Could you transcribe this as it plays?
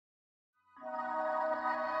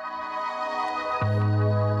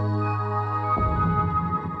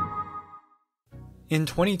In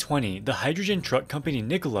 2020, the hydrogen truck company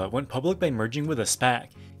Nikola went public by merging with a SPAC,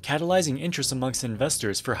 catalyzing interest amongst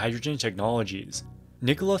investors for hydrogen technologies.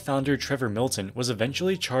 Nikola founder Trevor Milton was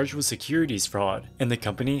eventually charged with securities fraud, and the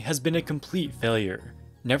company has been a complete failure.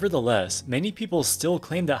 Nevertheless, many people still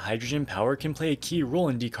claim that hydrogen power can play a key role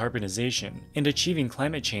in decarbonization and achieving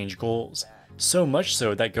climate change goals. So much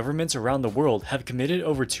so that governments around the world have committed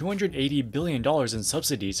over $280 billion in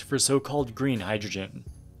subsidies for so-called green hydrogen.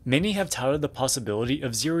 Many have touted the possibility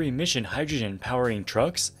of zero-emission hydrogen powering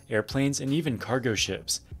trucks, airplanes, and even cargo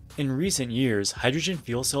ships. In recent years, hydrogen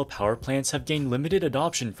fuel cell power plants have gained limited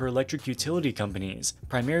adoption for electric utility companies,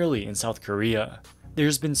 primarily in South Korea.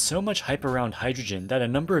 There's been so much hype around hydrogen that a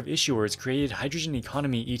number of issuers created hydrogen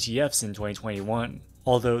economy ETFs in 2021,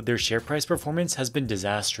 although their share price performance has been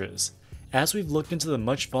disastrous. As we've looked into the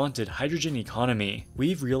much vaunted hydrogen economy,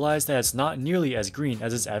 we've realized that it's not nearly as green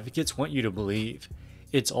as its advocates want you to believe.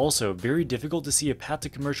 It's also very difficult to see a path to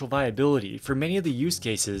commercial viability for many of the use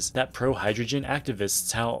cases that pro-hydrogen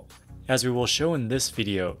activists tout. As we will show in this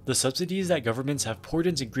video, the subsidies that governments have poured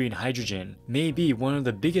into green hydrogen may be one of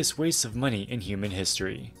the biggest wastes of money in human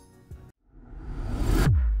history.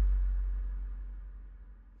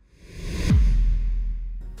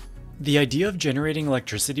 The idea of generating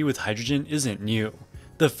electricity with hydrogen isn't new.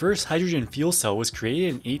 The first hydrogen fuel cell was created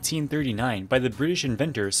in 1839 by the British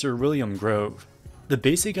inventor Sir William Grove. The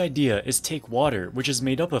basic idea is take water, which is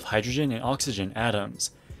made up of hydrogen and oxygen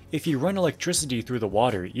atoms. If you run electricity through the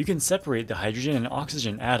water, you can separate the hydrogen and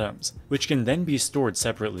oxygen atoms, which can then be stored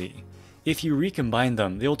separately. If you recombine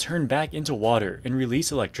them, they'll turn back into water and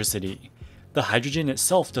release electricity. The hydrogen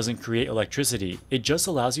itself doesn't create electricity, it just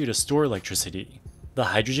allows you to store electricity. The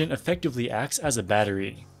hydrogen effectively acts as a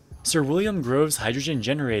battery. Sir William Grove's hydrogen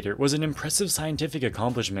generator was an impressive scientific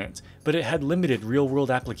accomplishment, but it had limited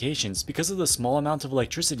real-world applications because of the small amount of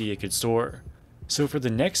electricity it could store. So for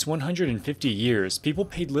the next 150 years, people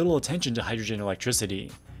paid little attention to hydrogen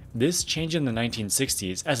electricity. This changed in the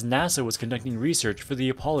 1960s as NASA was conducting research for the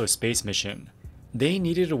Apollo space mission. They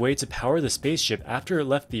needed a way to power the spaceship after it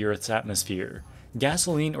left the Earth's atmosphere.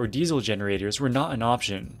 Gasoline or diesel generators were not an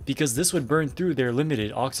option, because this would burn through their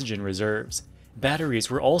limited oxygen reserves. Batteries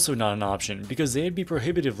were also not an option because they'd be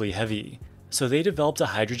prohibitively heavy, so they developed a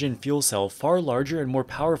hydrogen fuel cell far larger and more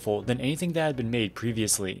powerful than anything that had been made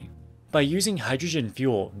previously. By using hydrogen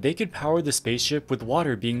fuel, they could power the spaceship with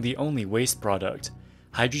water being the only waste product.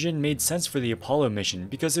 Hydrogen made sense for the Apollo mission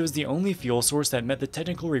because it was the only fuel source that met the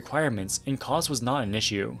technical requirements and cost was not an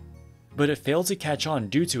issue. But it failed to catch on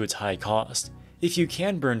due to its high cost. If you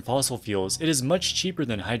can burn fossil fuels, it is much cheaper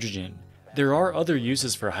than hydrogen. There are other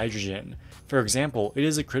uses for hydrogen. For example, it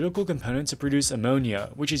is a critical component to produce ammonia,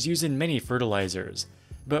 which is used in many fertilizers.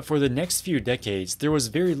 But for the next few decades, there was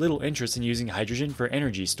very little interest in using hydrogen for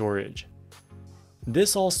energy storage.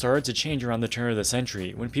 This all started to change around the turn of the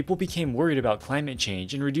century when people became worried about climate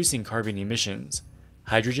change and reducing carbon emissions.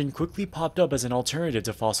 Hydrogen quickly popped up as an alternative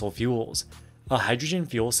to fossil fuels. A hydrogen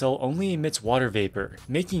fuel cell only emits water vapor,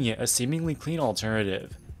 making it a seemingly clean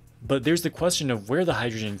alternative. But there's the question of where the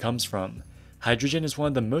hydrogen comes from. Hydrogen is one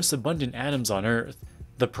of the most abundant atoms on Earth.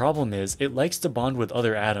 The problem is, it likes to bond with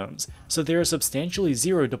other atoms, so there are substantially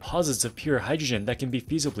zero deposits of pure hydrogen that can be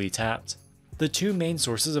feasibly tapped. The two main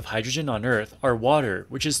sources of hydrogen on Earth are water,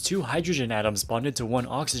 which is 2 hydrogen atoms bonded to 1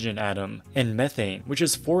 oxygen atom, and methane, which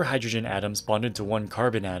is 4 hydrogen atoms bonded to 1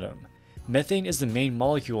 carbon atom. Methane is the main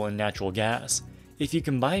molecule in natural gas. If you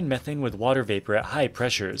combine methane with water vapor at high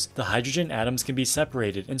pressures, the hydrogen atoms can be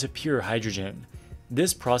separated into pure hydrogen.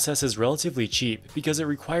 This process is relatively cheap because it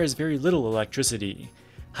requires very little electricity.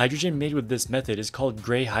 Hydrogen made with this method is called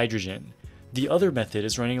gray hydrogen. The other method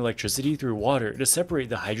is running electricity through water to separate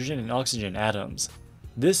the hydrogen and oxygen atoms.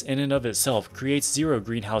 This in and of itself creates zero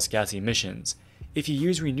greenhouse gas emissions. If you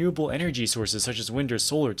use renewable energy sources such as wind or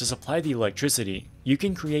solar to supply the electricity, you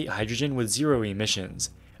can create hydrogen with zero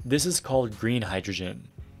emissions. This is called green hydrogen.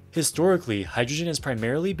 Historically, hydrogen has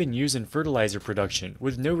primarily been used in fertilizer production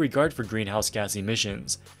with no regard for greenhouse gas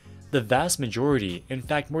emissions. The vast majority, in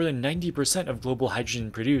fact more than 90% of global hydrogen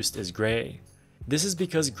produced is gray. This is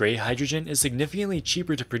because gray hydrogen is significantly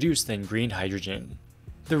cheaper to produce than green hydrogen.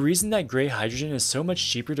 The reason that gray hydrogen is so much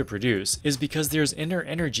cheaper to produce is because there's inner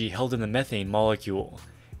energy held in the methane molecule.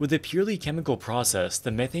 With a purely chemical process, the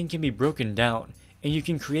methane can be broken down, and you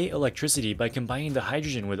can create electricity by combining the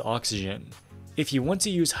hydrogen with oxygen. If you want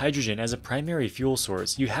to use hydrogen as a primary fuel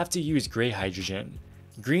source, you have to use gray hydrogen.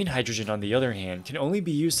 Green hydrogen, on the other hand, can only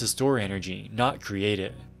be used to store energy, not create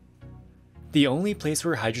it. The only place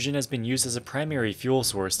where hydrogen has been used as a primary fuel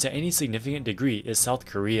source to any significant degree is South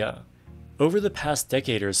Korea. Over the past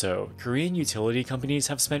decade or so, Korean utility companies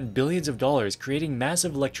have spent billions of dollars creating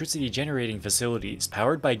massive electricity generating facilities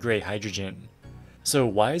powered by gray hydrogen. So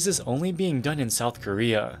why is this only being done in South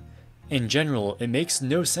Korea? In general, it makes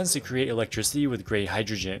no sense to create electricity with gray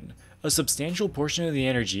hydrogen. A substantial portion of the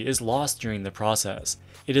energy is lost during the process.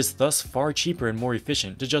 It is thus far cheaper and more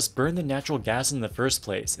efficient to just burn the natural gas in the first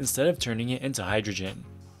place instead of turning it into hydrogen.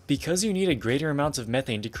 Because you need a greater amount of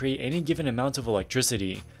methane to create any given amount of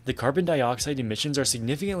electricity, the carbon dioxide emissions are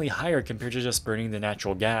significantly higher compared to just burning the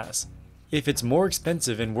natural gas. If it's more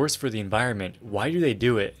expensive and worse for the environment, why do they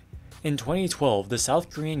do it? In 2012, the South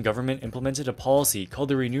Korean government implemented a policy called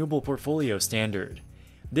the Renewable Portfolio Standard.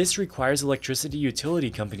 This requires electricity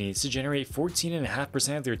utility companies to generate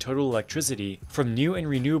 14.5% of their total electricity from new and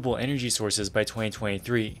renewable energy sources by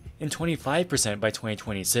 2023 and 25% by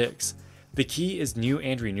 2026. The key is new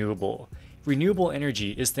and renewable. Renewable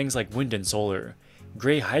energy is things like wind and solar.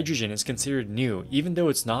 Gray hydrogen is considered new even though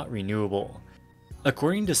it's not renewable.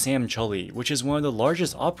 According to Sam Chully, which is one of the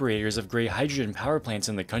largest operators of gray hydrogen power plants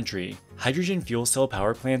in the country, hydrogen fuel cell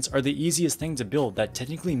power plants are the easiest thing to build that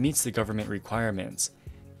technically meets the government requirements.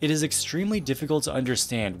 It is extremely difficult to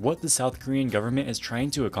understand what the South Korean government is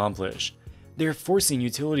trying to accomplish. They are forcing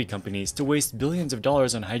utility companies to waste billions of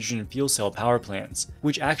dollars on hydrogen fuel cell power plants,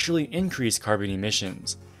 which actually increase carbon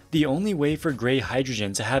emissions. The only way for gray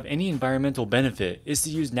hydrogen to have any environmental benefit is to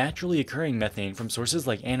use naturally occurring methane from sources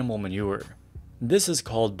like animal manure. This is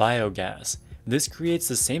called biogas. This creates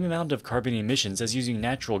the same amount of carbon emissions as using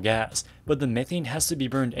natural gas, but the methane has to be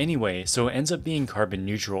burned anyway, so it ends up being carbon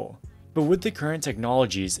neutral. But with the current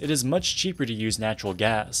technologies, it is much cheaper to use natural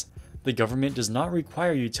gas. The government does not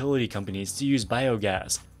require utility companies to use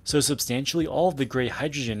biogas, so substantially all of the gray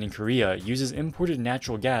hydrogen in Korea uses imported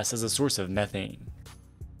natural gas as a source of methane.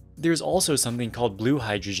 There's also something called blue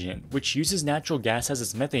hydrogen, which uses natural gas as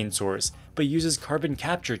its methane source, but uses carbon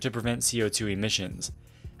capture to prevent CO2 emissions.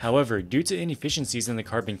 However, due to inefficiencies in the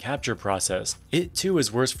carbon capture process, it too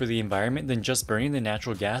is worse for the environment than just burning the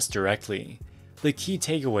natural gas directly. The key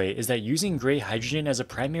takeaway is that using gray hydrogen as a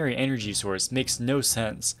primary energy source makes no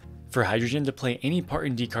sense. For hydrogen to play any part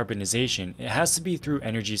in decarbonization, it has to be through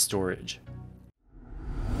energy storage.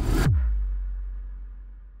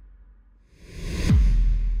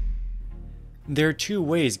 There are two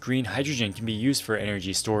ways green hydrogen can be used for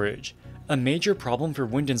energy storage. A major problem for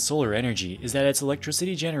wind and solar energy is that its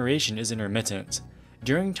electricity generation is intermittent.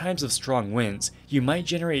 During times of strong winds, you might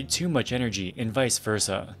generate too much energy and vice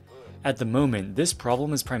versa. At the moment, this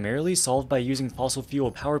problem is primarily solved by using fossil fuel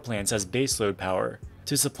power plants as baseload power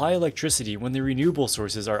to supply electricity when the renewable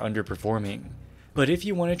sources are underperforming. But if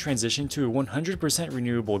you want to transition to a 100%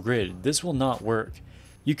 renewable grid, this will not work.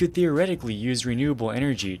 You could theoretically use renewable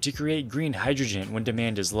energy to create green hydrogen when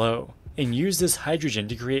demand is low, and use this hydrogen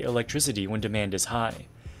to create electricity when demand is high.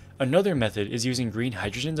 Another method is using green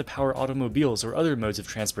hydrogen to power automobiles or other modes of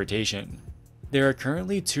transportation. There are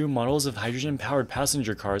currently two models of hydrogen-powered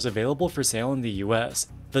passenger cars available for sale in the US,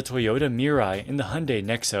 the Toyota Mirai and the Hyundai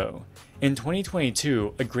Nexo. In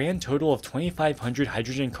 2022, a grand total of 2,500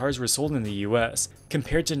 hydrogen cars were sold in the US,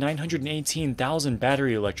 compared to 918,000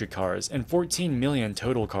 battery electric cars and 14 million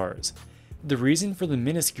total cars. The reason for the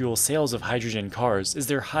minuscule sales of hydrogen cars is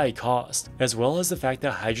their high cost, as well as the fact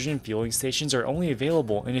that hydrogen fueling stations are only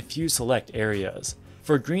available in a few select areas.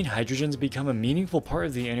 For green hydrogen to become a meaningful part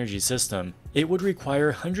of the energy system, it would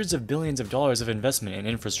require hundreds of billions of dollars of investment in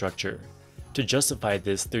infrastructure. To justify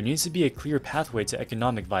this, there needs to be a clear pathway to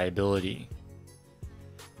economic viability.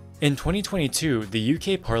 In 2022, the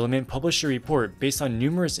UK Parliament published a report based on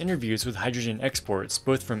numerous interviews with hydrogen exports,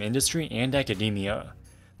 both from industry and academia.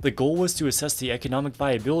 The goal was to assess the economic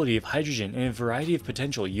viability of hydrogen in a variety of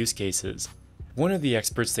potential use cases. One of the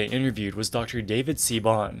experts they interviewed was Dr. David C.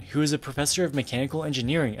 Bond, who is a professor of mechanical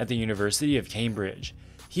engineering at the University of Cambridge.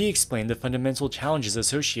 He explained the fundamental challenges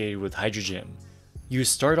associated with hydrogen. You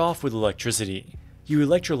start off with electricity. You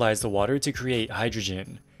electrolyze the water to create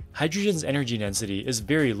hydrogen. Hydrogen's energy density is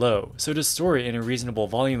very low, so to store it in a reasonable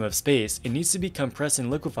volume of space, it needs to be compressed and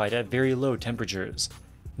liquefied at very low temperatures.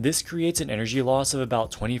 This creates an energy loss of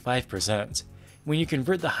about 25%. When you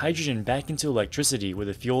convert the hydrogen back into electricity with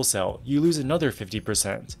a fuel cell, you lose another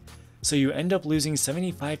 50%. So you end up losing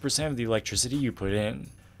 75% of the electricity you put in.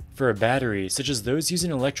 For a battery, such as those used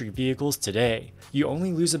in electric vehicles today, you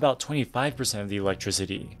only lose about 25% of the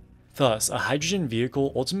electricity. Thus, a hydrogen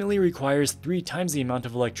vehicle ultimately requires 3 times the amount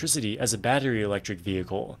of electricity as a battery electric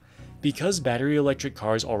vehicle. Because battery electric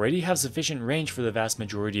cars already have sufficient range for the vast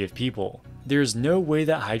majority of people, there is no way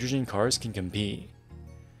that hydrogen cars can compete.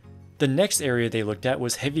 The next area they looked at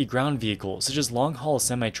was heavy ground vehicles such as long-haul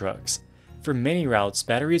semi-trucks. For many routes,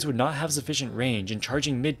 batteries would not have sufficient range and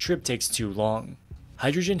charging mid-trip takes too long.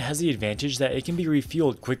 Hydrogen has the advantage that it can be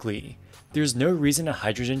refueled quickly. There's no reason a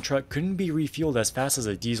hydrogen truck couldn't be refueled as fast as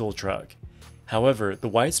a diesel truck. However, the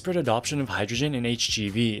widespread adoption of hydrogen in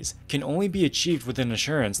HGVs can only be achieved with an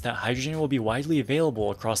assurance that hydrogen will be widely available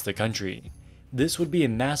across the country. This would be a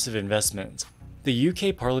massive investment. The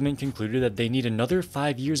UK Parliament concluded that they need another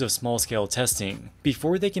 5 years of small-scale testing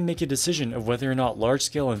before they can make a decision of whether or not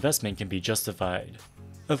large-scale investment can be justified.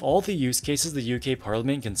 Of all the use cases the UK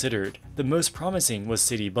Parliament considered, the most promising was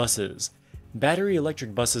city buses. Battery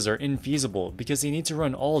electric buses are infeasible because they need to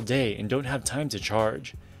run all day and don't have time to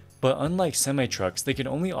charge. But unlike semi-trucks, they can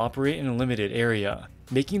only operate in a limited area,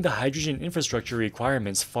 making the hydrogen infrastructure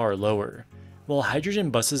requirements far lower. While hydrogen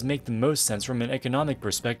buses make the most sense from an economic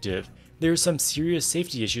perspective, there are some serious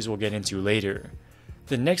safety issues we'll get into later.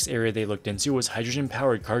 The next area they looked into was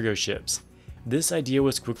hydrogen-powered cargo ships. This idea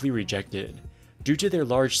was quickly rejected. Due to their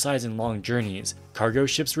large size and long journeys, cargo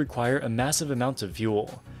ships require a massive amount of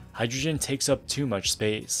fuel. Hydrogen takes up too much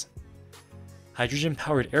space.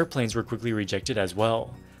 Hydrogen-powered airplanes were quickly rejected as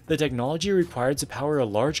well. The technology required to power a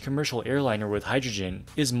large commercial airliner with hydrogen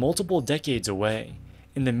is multiple decades away.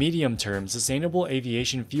 In the medium term, sustainable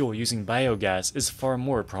aviation fuel using biogas is far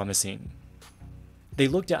more promising. They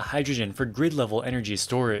looked at hydrogen for grid-level energy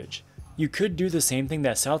storage. You could do the same thing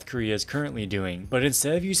that South Korea is currently doing, but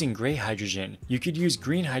instead of using gray hydrogen, you could use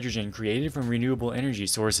green hydrogen created from renewable energy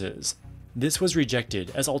sources. This was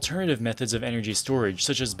rejected as alternative methods of energy storage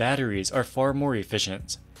such as batteries are far more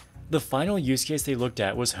efficient. The final use case they looked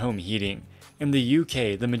at was home heating. In the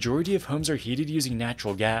UK, the majority of homes are heated using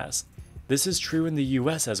natural gas. This is true in the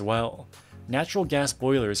US as well. Natural gas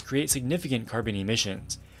boilers create significant carbon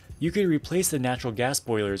emissions. You could replace the natural gas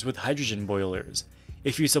boilers with hydrogen boilers.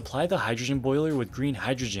 If you supply the hydrogen boiler with green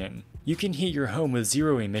hydrogen, you can heat your home with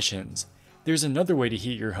zero emissions. There's another way to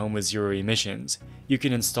heat your home with zero emissions. You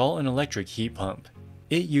can install an electric heat pump.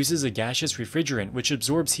 It uses a gaseous refrigerant which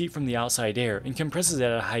absorbs heat from the outside air and compresses it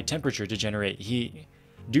at a high temperature to generate heat.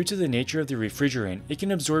 Due to the nature of the refrigerant, it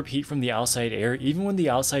can absorb heat from the outside air even when the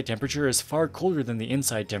outside temperature is far colder than the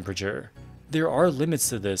inside temperature. There are limits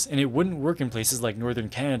to this, and it wouldn't work in places like northern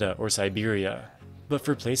Canada or Siberia. But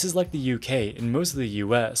for places like the UK and most of the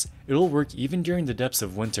US, it'll work even during the depths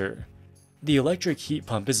of winter. The electric heat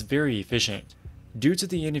pump is very efficient. Due to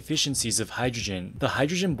the inefficiencies of hydrogen, the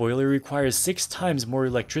hydrogen boiler requires 6 times more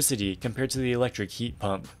electricity compared to the electric heat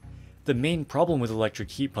pump. The main problem with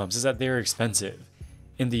electric heat pumps is that they are expensive.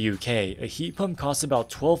 In the UK, a heat pump costs about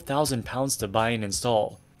 £12,000 to buy and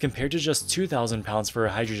install, compared to just £2,000 for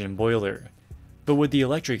a hydrogen boiler. But with the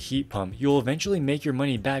electric heat pump, you'll eventually make your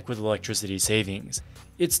money back with electricity savings.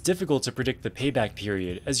 It's difficult to predict the payback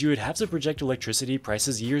period, as you would have to project electricity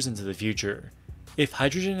prices years into the future. If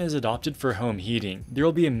hydrogen is adopted for home heating, there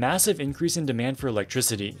will be a massive increase in demand for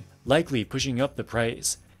electricity, likely pushing up the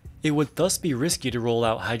price. It would thus be risky to roll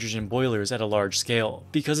out hydrogen boilers at a large scale,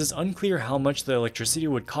 because it's unclear how much the electricity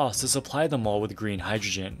would cost to supply them all with green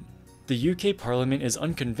hydrogen. The UK Parliament is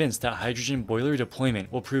unconvinced that hydrogen boiler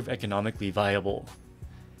deployment will prove economically viable.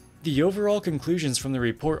 The overall conclusions from the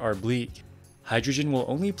report are bleak. Hydrogen will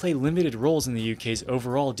only play limited roles in the UK's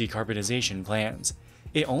overall decarbonization plans.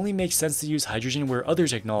 It only makes sense to use hydrogen where other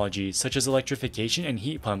technologies, such as electrification and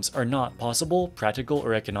heat pumps, are not possible, practical,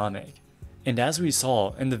 or economic. And as we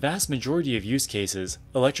saw, in the vast majority of use cases,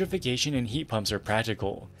 electrification and heat pumps are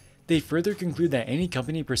practical. They further conclude that any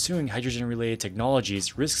company pursuing hydrogen-related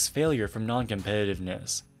technologies risks failure from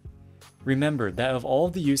non-competitiveness. Remember that of all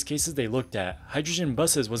of the use cases they looked at, hydrogen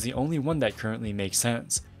buses was the only one that currently makes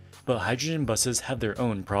sense. But hydrogen buses have their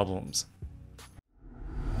own problems.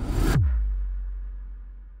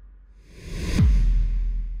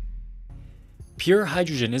 Pure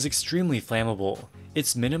hydrogen is extremely flammable.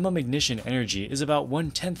 Its minimum ignition energy is about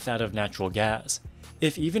 1/10 that of natural gas.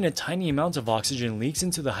 If even a tiny amount of oxygen leaks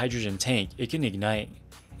into the hydrogen tank, it can ignite.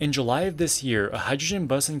 In July of this year, a hydrogen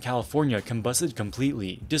bus in California combusted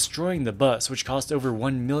completely, destroying the bus, which cost over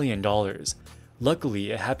 $1 million. Luckily,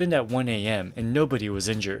 it happened at 1 AM and nobody was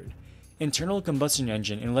injured. Internal combustion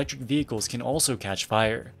engine in electric vehicles can also catch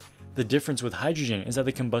fire. The difference with hydrogen is that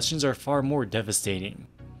the combustions are far more devastating.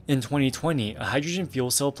 In 2020, a hydrogen fuel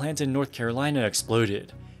cell plant in North Carolina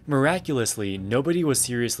exploded. Miraculously, nobody was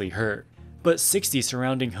seriously hurt, but 60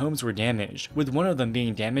 surrounding homes were damaged, with one of them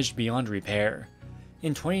being damaged beyond repair.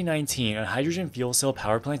 In 2019, a hydrogen fuel cell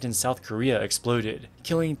power plant in South Korea exploded,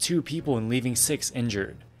 killing 2 people and leaving 6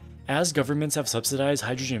 injured. As governments have subsidized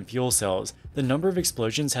hydrogen fuel cells, the number of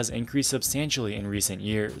explosions has increased substantially in recent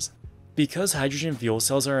years. Because hydrogen fuel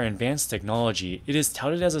cells are an advanced technology, it is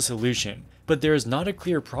touted as a solution, but there is not a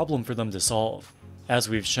clear problem for them to solve. As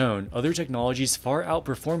we've shown, other technologies far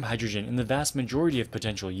outperform hydrogen in the vast majority of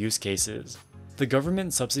potential use cases. The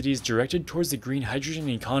government subsidies directed towards the green hydrogen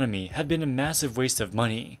economy have been a massive waste of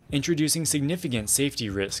money, introducing significant safety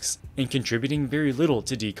risks, and contributing very little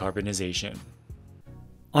to decarbonization.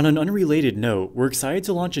 On an unrelated note, we're excited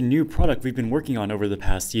to launch a new product we've been working on over the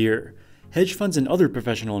past year. Hedge funds and other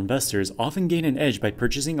professional investors often gain an edge by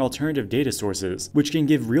purchasing alternative data sources, which can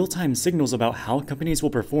give real-time signals about how companies will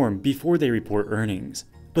perform before they report earnings.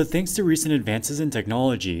 But thanks to recent advances in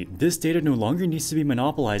technology, this data no longer needs to be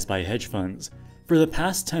monopolized by hedge funds. For the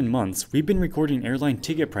past 10 months, we've been recording airline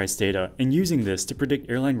ticket price data and using this to predict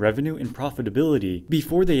airline revenue and profitability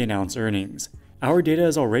before they announce earnings. Our data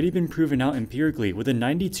has already been proven out empirically with a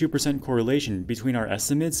 92% correlation between our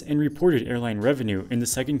estimates and reported airline revenue in the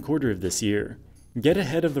second quarter of this year. Get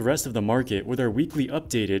ahead of the rest of the market with our weekly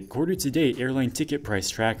updated quarter-to-date airline ticket price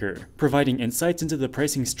tracker, providing insights into the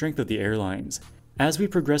pricing strength of the airlines. As we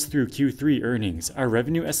progress through Q3 earnings, our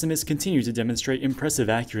revenue estimates continue to demonstrate impressive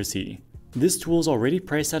accuracy. This tool is already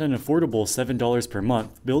priced at an affordable $7 per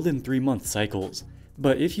month, billed in 3-month cycles.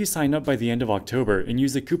 But if you sign up by the end of October and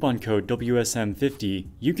use the coupon code WSM50,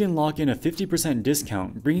 you can lock in a 50%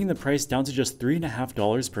 discount, bringing the price down to just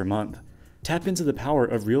 $3.50 per month. Tap into the power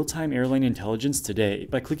of real-time airline intelligence today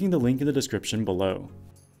by clicking the link in the description below.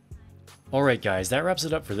 Alright guys, that wraps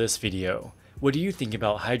it up for this video. What do you think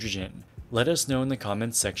about hydrogen? Let us know in the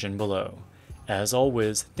comments section below. As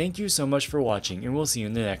always, thank you so much for watching and we'll see you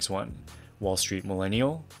in the next one. Wall Street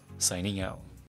Millennial, signing out.